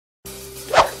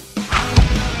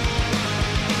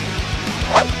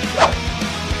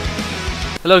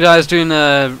Hello guys, doing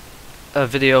a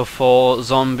video for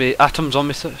Atom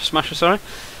Zombie Smasher, sorry.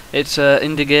 It's an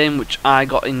indie game which I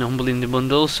got in Humble Indie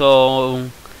Bundle, so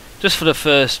just for the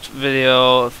first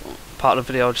video, part of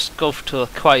the video, I'll just go to a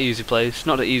quite easy place,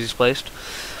 not the easiest place.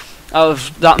 Out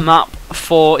of that map,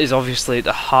 4 is obviously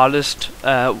the hardest,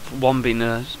 1 being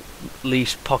the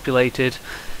least populated.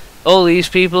 All these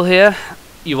people here,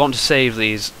 you want to save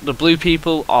these. The blue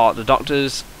people are the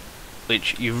doctors,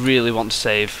 which you really want to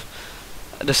save.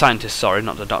 The scientists, sorry,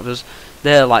 not the doctors.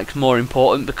 They're like more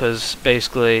important because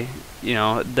basically, you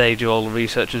know, they do all the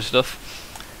research and stuff.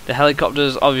 The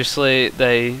helicopters, obviously,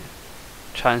 they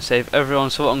try and save everyone.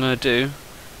 So what I'm going to do,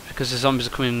 because the zombies are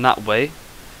coming that way,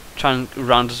 try and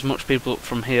round as much people up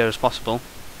from here as possible.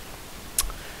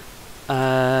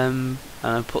 And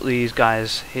I'll put these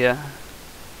guys here.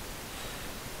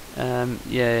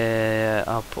 Yeah,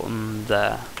 I'll put them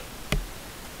there.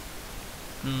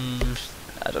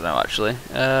 I don't know actually.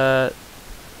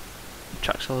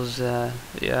 Track cells, yeah.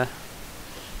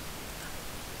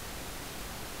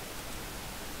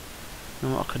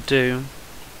 And what I could do.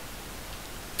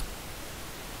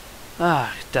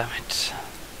 Ah, damn it.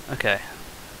 Okay.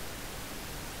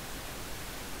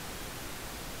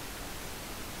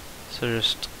 So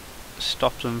just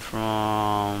stop them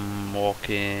from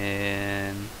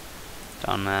walking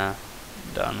down there,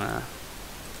 down there.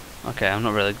 Okay, I'm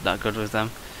not really that good with them.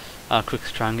 I'll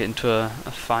quickly try and get into a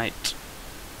fight.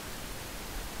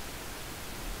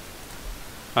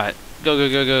 Right, go, go,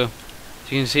 go, go.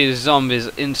 So you can see the zombies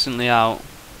instantly out.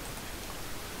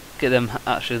 Get them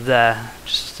actually there,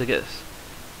 just to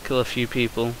kill a few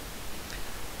people.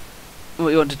 What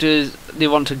you want to do is, they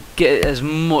want to get as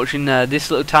much in there. This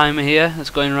little timer here that's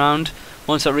going around,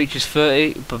 once that reaches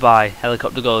 30, bye-bye,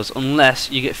 helicopter goes.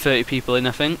 Unless you get 30 people in,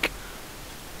 I think.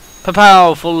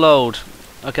 Pa-pow, full load.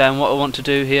 Okay, and what I want to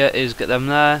do here is get them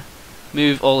there,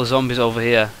 move all the zombies over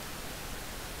here.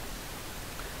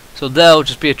 So they'll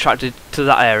just be attracted to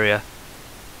that area.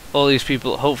 All these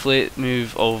people hopefully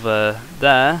move over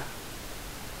there.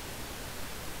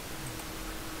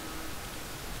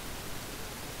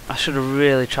 I should have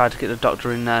really tried to get the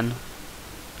doctor in then.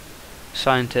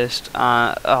 Scientist.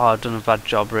 Oh, I've done a bad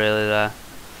job really there.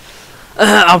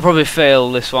 I'll probably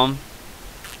fail this one.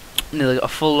 Nearly got a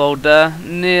full load there.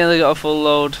 Nearly got a full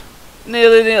load.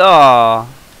 Nearly. Oh,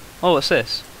 what's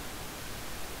this?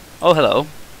 Oh, hello.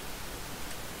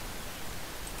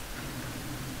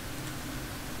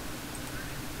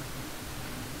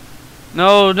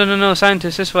 No, no, no, no,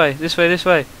 scientist, this way, this way, this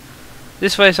way.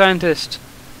 This way, scientist.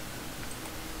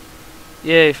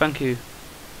 Yay, thank you.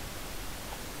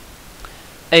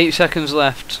 8 seconds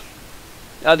left.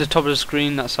 At the top of the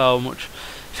screen, that's how much.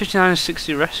 59 and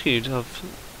 60 rescued of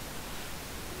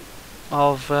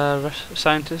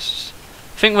scientists.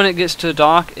 I think when it gets too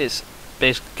dark, it's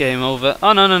basically game over.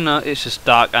 Oh no, no, no, it's just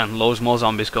dark and loads more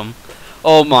zombies come.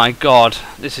 Oh my god,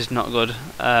 this is not good.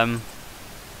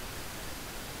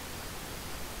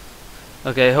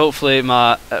 Okay, hopefully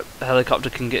my helicopter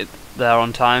can get there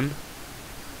on time.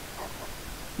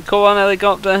 Go on,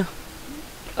 helicopter.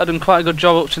 I've done quite a good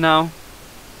job up to now.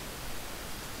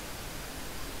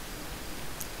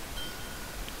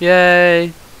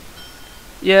 Yay!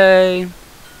 Yay!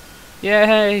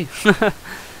 Yay!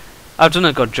 I've done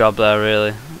a good job there,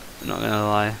 really. Not gonna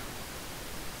lie.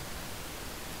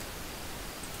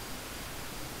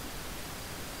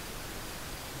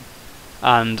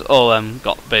 And all of them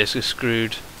got basically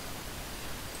screwed.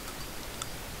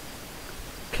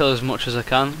 Kill as much as I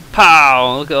can.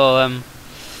 Pow! Look at all them.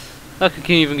 Look, I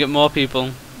can even get more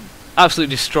people.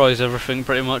 Absolutely destroys everything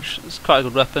pretty much. It's quite a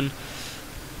good weapon.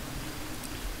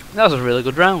 That was a really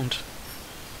good round.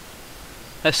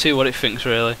 Let's see what it thinks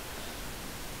really.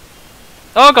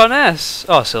 Oh, I got an S!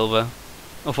 Oh, silver.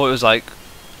 I thought it was like,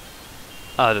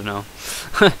 I don't know.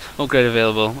 Upgrade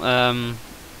available. Let's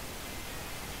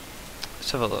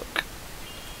have a look.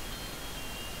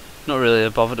 Not really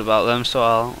bothered about them, so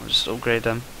I'll just upgrade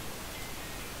them.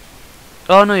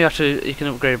 Oh no, you can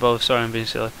upgrade both. Sorry, I'm being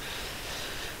silly.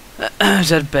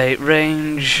 Z-bait,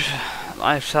 range,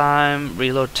 lifetime,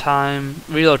 reload time.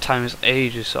 Reload time is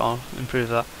ages, so I'll improve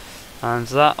that. And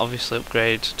that obviously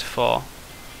upgrades to 4.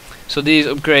 So these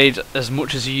upgrade as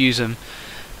much as you use them.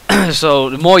 So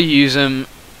the more you use them,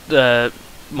 the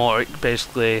more it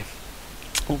basically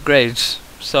upgrades.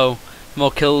 So the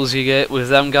more kills you get with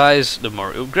them guys, the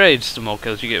more it upgrades. The more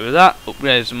kills you get with that,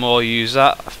 upgrades. The more you use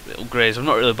that, it upgrades. I'm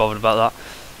not really bothered about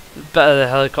that. Better the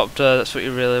helicopter, that's what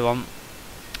you really want.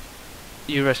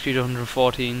 You rescued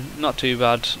 114, not too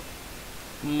bad.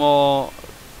 More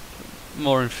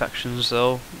infections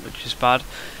though, which is bad.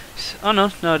 Oh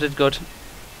no, I did good.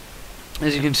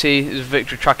 As you can see, there's a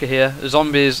victory tracker here. The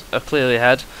zombies are clearly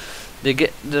ahead. They're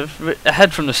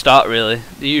ahead from the start, really.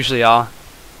 They usually are.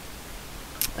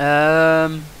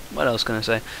 What else can I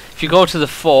say? If you go to the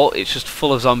fort, it's just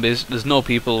full of zombies. There's no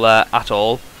people there at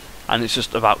all, and it's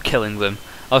just about killing them.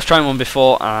 I was trying one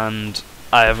before, and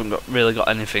I haven't really got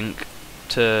anything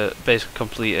to basically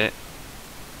complete it.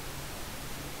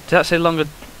 Did that say longer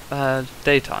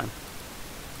daytime?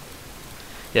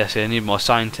 Yes, I need more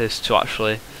scientists to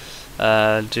actually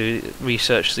do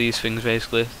research these things.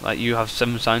 Basically, like you have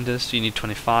 7 scientists, you need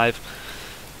 25.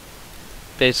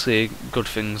 Basically, good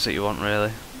things that you want,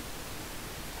 really.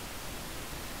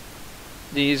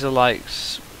 These are like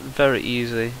very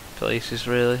easy places,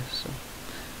 really. So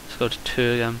let's go to 2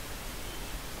 again.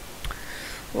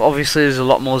 Well, obviously, there's a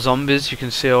lot more zombies. You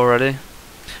can see already.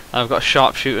 I've got a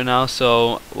sharpshooter now,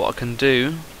 so what I can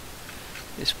do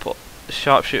is put the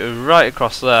sharpshooter right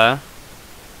across there,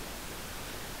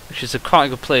 which is a quite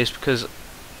good place because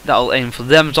that'll aim for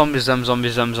them zombies, them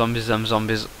zombies, them zombies, them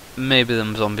zombies, maybe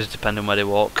them zombies, depending where they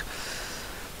walk.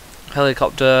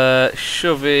 Helicopter,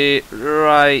 shove it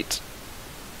right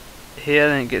here,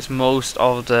 and it gets most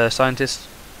of the scientists,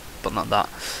 but not that.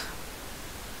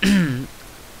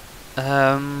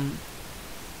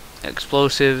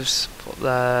 Explosives, put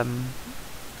them.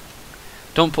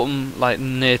 Don't put them like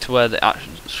near to where the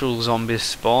actual zombies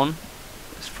spawn.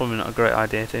 It's probably not a great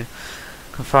idea to.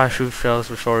 Can fire through shells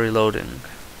before reloading.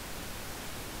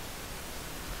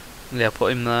 Yeah,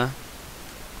 put him there.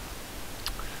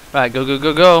 Right, go, go,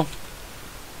 go, go.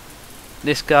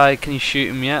 This guy, can you shoot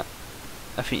him yet?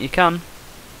 I think you can.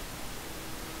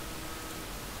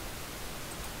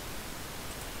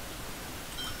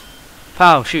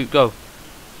 Pow, shoot, go.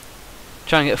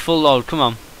 Try and get a full load, come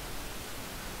on.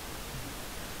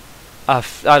 I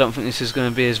don't think this is going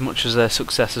to be as much as their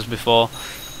success as before.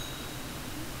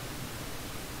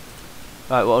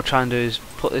 Right, what I'll try and do is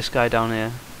put this guy down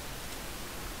here.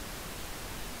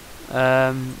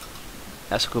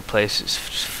 That's a good place, it's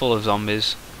full of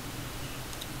zombies.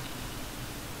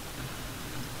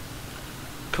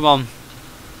 Come on.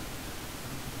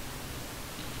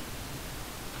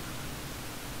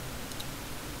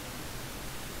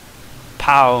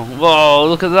 Pow! Whoa,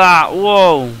 look at that!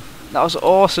 Whoa! That was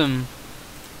awesome!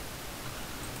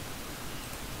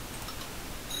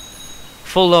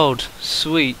 Full load,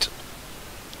 sweet.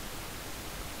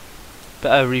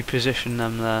 Better reposition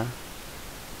them there.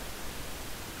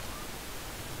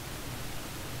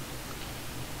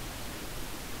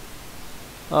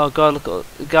 Oh god, look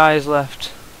at the guys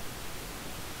left.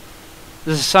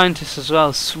 There's a scientist as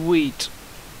well, sweet.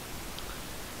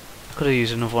 I could have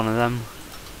used another one of them.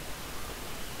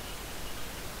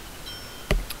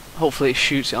 Hopefully it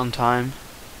shoots it on time.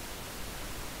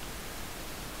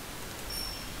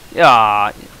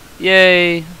 Yeah,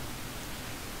 yay!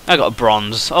 I got a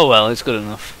bronze. Oh well, it's good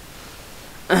enough.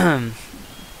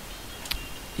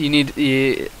 You need,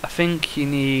 I think you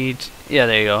need, yeah,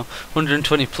 there you go.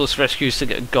 120 plus rescues to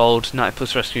get gold, 90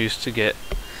 plus rescues to get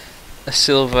a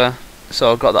silver.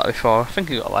 So I got that before. I think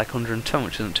I got like 110,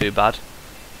 which isn't too bad.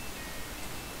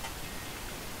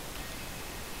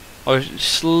 Or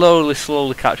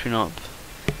slowly catching up.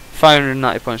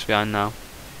 590 points behind now.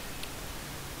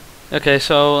 Okay,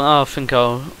 so I think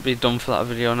I'll be done for that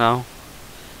video now.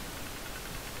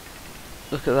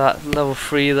 Look at that, level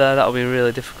 3 there, that'll be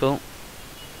really difficult.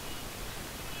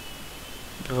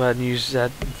 Beware new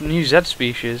Z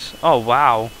species. Oh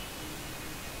wow.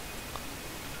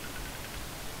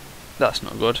 That's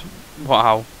not good.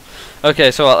 Wow.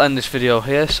 Okay, so I'll end this video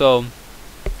here. So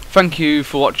thank you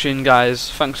for watching,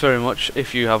 guys. Thanks very much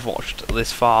if you have watched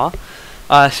this far.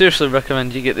 I seriously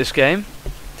recommend you get this game,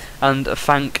 and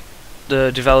thank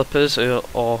the developers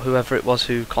or whoever it was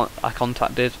who I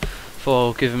contacted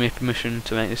for giving me permission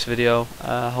to make this video.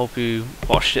 I hope you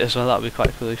watched it as well. That would be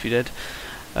quite cool if you did.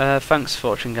 Thanks for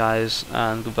watching, guys,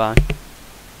 and goodbye.